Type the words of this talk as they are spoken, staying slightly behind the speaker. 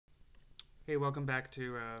Hey, welcome back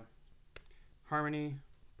to Harmony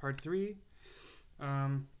Part 3.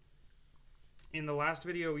 In the last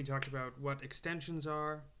video, we talked about what extensions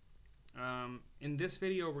are. In this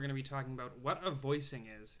video, we're going to be talking about what a voicing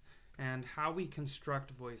is and how we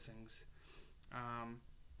construct voicings,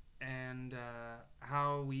 and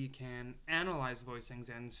how we can analyze voicings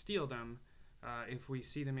and steal them if we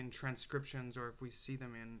see them in transcriptions or if we see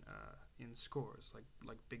them in scores,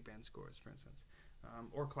 like big band scores, for instance.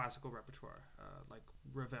 Or classical repertoire, like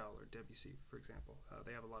Ravel or Debussy, for example.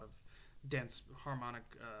 They have a lot of dense harmonic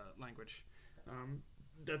language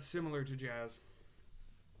that's similar to jazz.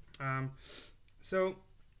 So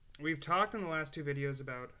we've talked in the last two videos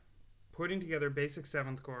about putting together basic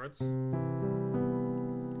seventh chords and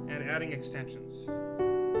adding extensions.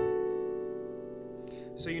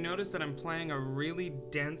 So you notice that I'm playing a really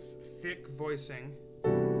dense, thick voicing.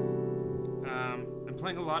 I'm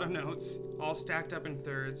playing a lot of notes, all stacked up in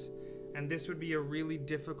thirds, and this would be a really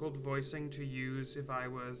difficult voicing to use if I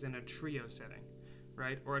was in a trio setting,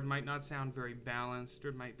 right? Or it might not sound very balanced, or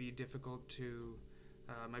it might be difficult to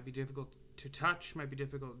touch, might be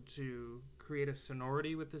difficult to create a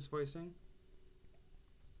sonority with this voicing.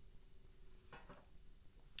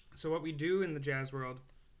 So what we do in the jazz world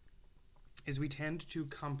is we tend to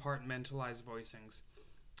compartmentalize voicings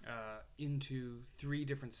into three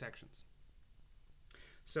different sections.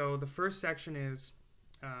 So the first section is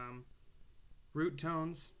root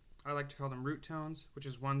tones. I like to call them root tones, which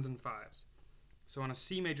is 1s and 5s. So on a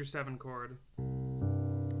C major 7 chord,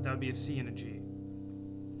 that would be a C and a G.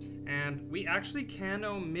 And we actually can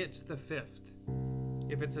omit the 5th.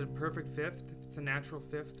 If it's a perfect 5th, if it's a natural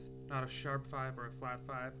 5th, not a sharp 5 or a flat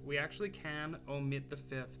 5, we actually can omit the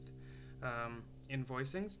 5th in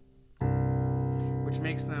voicings, which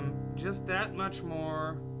makes them just that much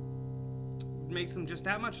more, makes them just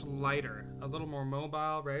that much lighter, a little more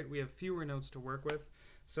mobile, right? We have fewer notes to work with.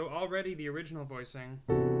 So already the original voicing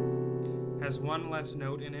has one less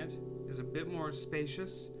note in it, is a bit more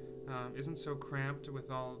spacious, isn't so cramped with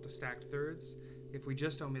all the stacked thirds if we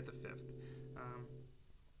just omit the 5th.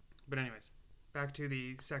 But anyways, back to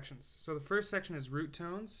the sections. So the first section is root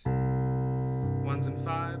tones, 1s and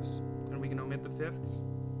 5s, and we can omit the 5ths.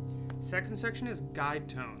 Second section is guide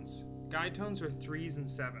tones. Guide tones are 3s and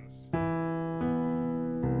 7s.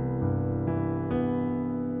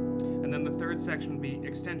 And then the third section would be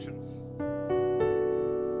extensions,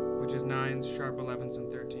 which is 9s, sharp 11s,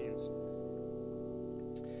 and 13s.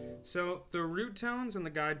 So the root tones and the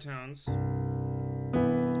guide tones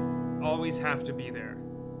always have to be there,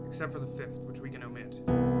 except for the 5th, which we can omit.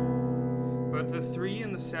 But the 3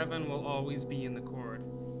 and the 7 will always be in the chord.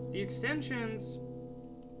 The extensions,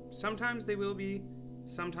 sometimes they will be,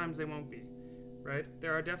 sometimes they won't be, right?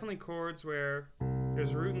 There are definitely chords where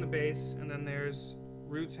there's root in the bass, and then there's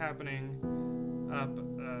roots happening up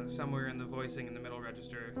somewhere in the voicing in the middle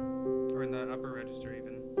register, or in the upper register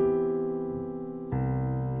even.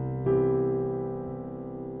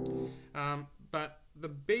 But the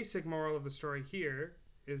basic moral of the story here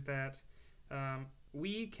is that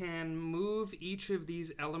we can move each of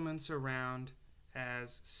these elements around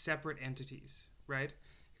as separate entities, right?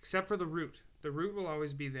 Except for the root. The root will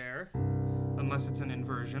always be there, unless it's an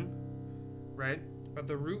inversion, right? But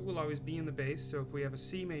the root will always be in the bass, so if we have a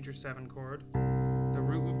C major 7 chord, the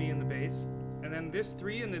root will be in the bass. And then this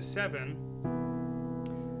 3 and this 7,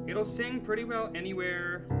 it'll sing pretty well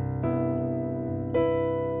anywhere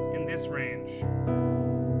in this range.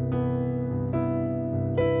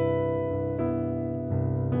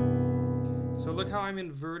 So look how I'm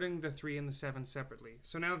inverting the 3 and the 7 separately.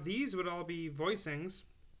 So now these would all be voicings.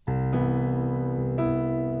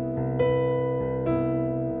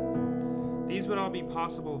 These would all be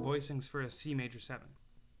possible voicings for a C major 7,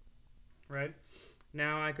 right?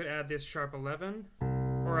 Now I could add this sharp 11,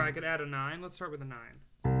 or I could add a 9. Let's start with a 9.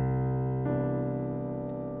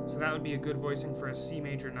 So that would be a good voicing for a C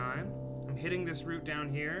major 9. I'm hitting this root down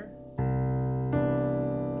here,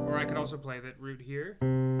 or I could also play that root here.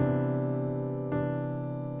 And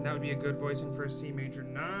that would be a good voicing for a C major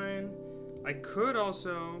 9. I could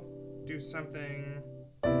also do something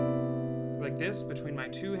like this between my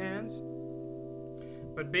two hands.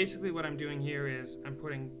 But basically what I'm doing here is I'm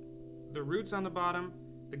putting the roots on the bottom,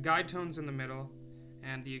 the guide tones in the middle,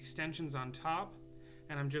 and the extensions on top,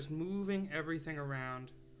 and I'm just moving everything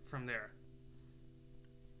around from there.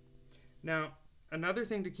 Now, another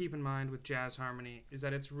thing to keep in mind with jazz harmony is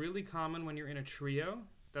that it's really common when you're in a trio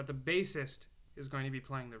that the bassist is going to be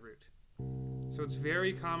playing the root. So it's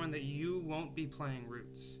very common that you won't be playing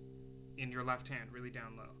roots in your left hand, really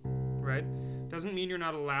down low, right? Doesn't mean you're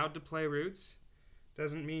not allowed to play roots.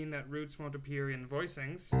 Doesn't mean that roots won't appear in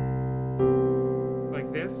voicings.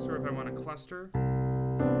 like this, or if I want to cluster,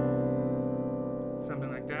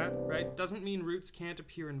 something like that, right? Doesn't mean roots can't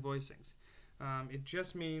appear in voicings. It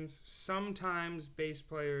just means sometimes bass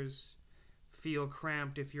players feel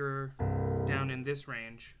cramped if you're down in this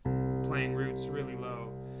range, playing roots really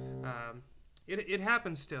low. It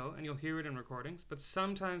happens still, and you'll hear it in recordings, but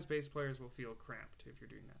sometimes bass players will feel cramped if you're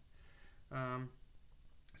doing that.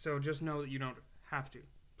 So just know that you don't have to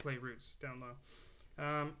play roots down low.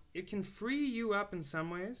 It can free you up in some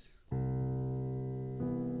ways.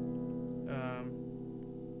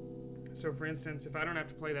 So for instance, if I don't have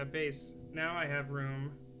to play that bass, now I have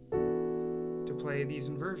room to play these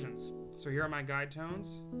inversions. So here are my guide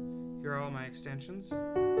tones, here are all my extensions.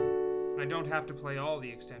 I don't have to play all the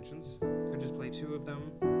extensions. Could just play 2 of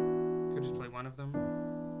them, could just play 1 of them.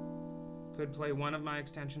 Could play 1 of my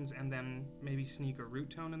extensions and then maybe sneak a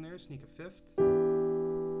root tone in there, sneak a 5th.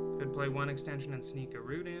 Could play 1 extension and sneak a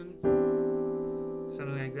root in,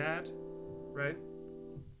 something like that, right?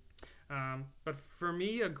 But for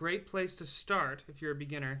me, a great place to start, if you're a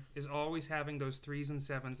beginner, is always having those 3s and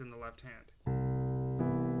 7s in the left hand.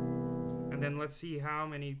 And then let's see how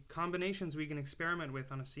many combinations we can experiment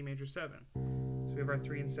with on a C major 7. So we have our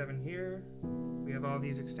 3 and 7 here. We have all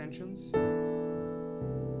these extensions.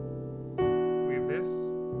 We have this.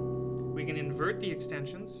 We can invert the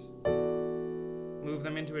extensions, move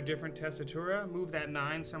them into a different tessitura, move that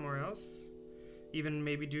 9 somewhere else, even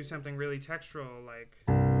maybe do something really textural like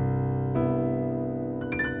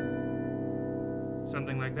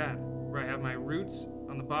something like that, where I have my roots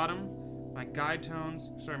on the bottom, my guide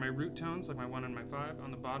tones, my root tones, like my 1 and my 5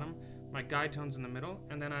 on the bottom, my guide tones in the middle,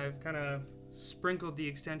 and then I've kind of sprinkled the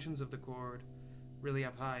extensions of the chord really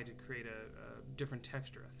up high to create a different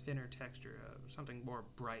texture, a thinner texture, something more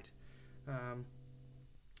bright.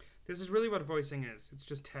 This is really what voicing is. It's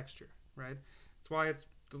just texture, right? That's why it's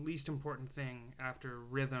the least important thing after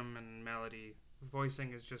rhythm and melody.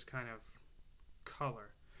 Voicing is just kind of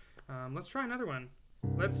color. Let's try another one.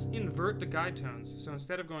 Let's invert the guide tones. So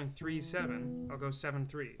instead of going 3-7, I'll go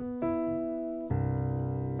 7-3.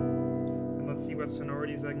 And let's see what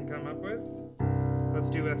sonorities I can come up with. Let's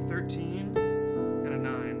do a 13 and a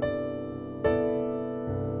 9.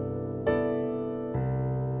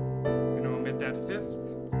 I'm going to omit that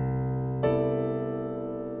 5th.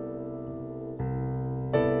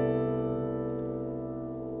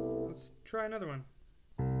 Let's try another one.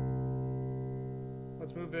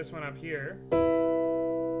 Let's move this one up here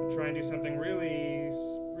and try and do something really,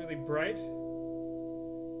 really bright.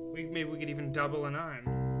 Maybe we could even double a 9.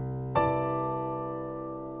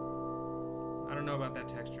 I don't know about that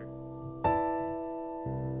texture.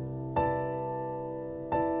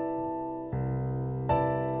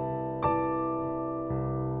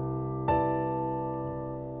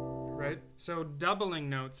 Right? So doubling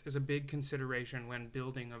notes is a big consideration when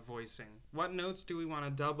building a voicing. What notes do we want to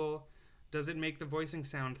double? Does it make the voicing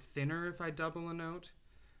sound thinner if I double a note,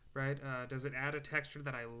 right? Does it add a texture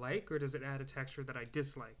that I like, or does it add a texture that I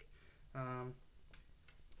dislike?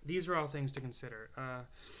 These are all things to consider.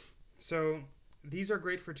 So these are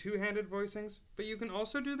great for 2-handed voicings, but you can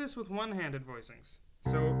also do this with 1-handed voicings.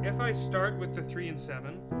 So if I start with the 3 and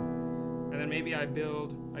 7, and then maybe I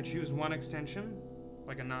choose 1 extension,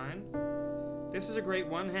 like a 9, this is a great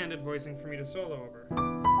 1-handed voicing for me to solo over.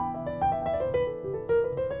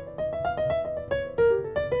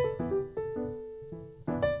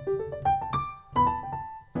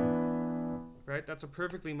 Right? That's a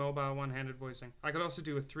perfectly mobile 1-handed voicing. I could also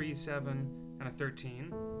do a 3, 7, and a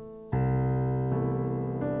 13.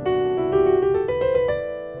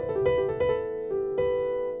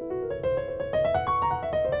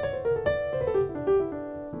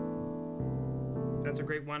 That's a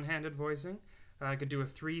great 1-handed voicing. I could do a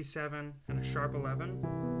 3, 7, and a sharp 11.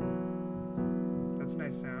 That's a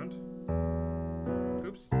nice sound.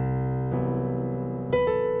 Oops.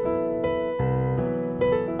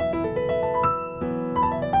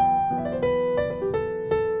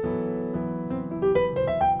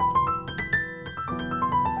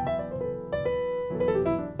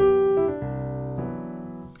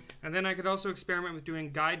 And then I could also experiment with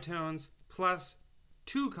doing guide tones plus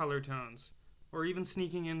 2 color tones, or even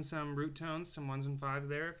sneaking in some root tones, some 1s and 5s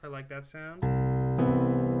there if I like that sound.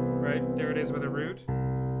 Right, there it is with a root.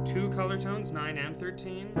 2 color tones, 9 and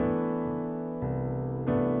 13.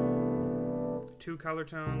 2 color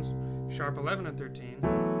tones, sharp 11 and 13.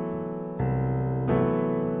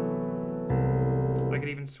 I could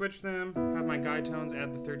even switch them, have my guide tones,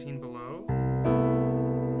 add the 13 below,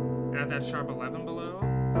 add that sharp 11 below.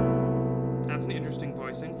 That's an interesting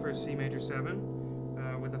voicing for a C major 7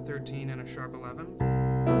 with a 13 and a sharp 11.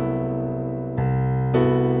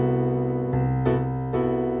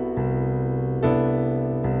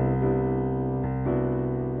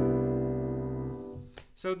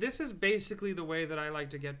 So this is basically the way that I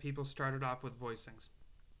like to get people started off with voicings.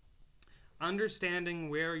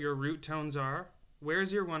 Understanding where your root tones are,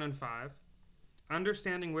 where's your 1 and 5,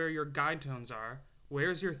 understanding where your guide tones are,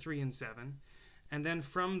 where's your 3 and 7, and then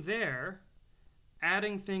from there,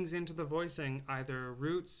 adding things into the voicing, either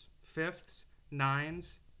roots, fifths,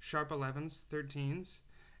 9s, sharp 11s, 13s,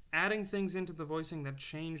 adding things into the voicing that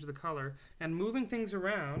change the color, and moving things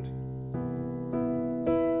around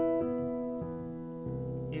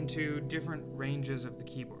into different ranges of the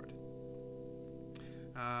keyboard.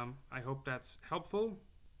 I hope that's helpful.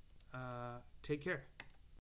 Take care.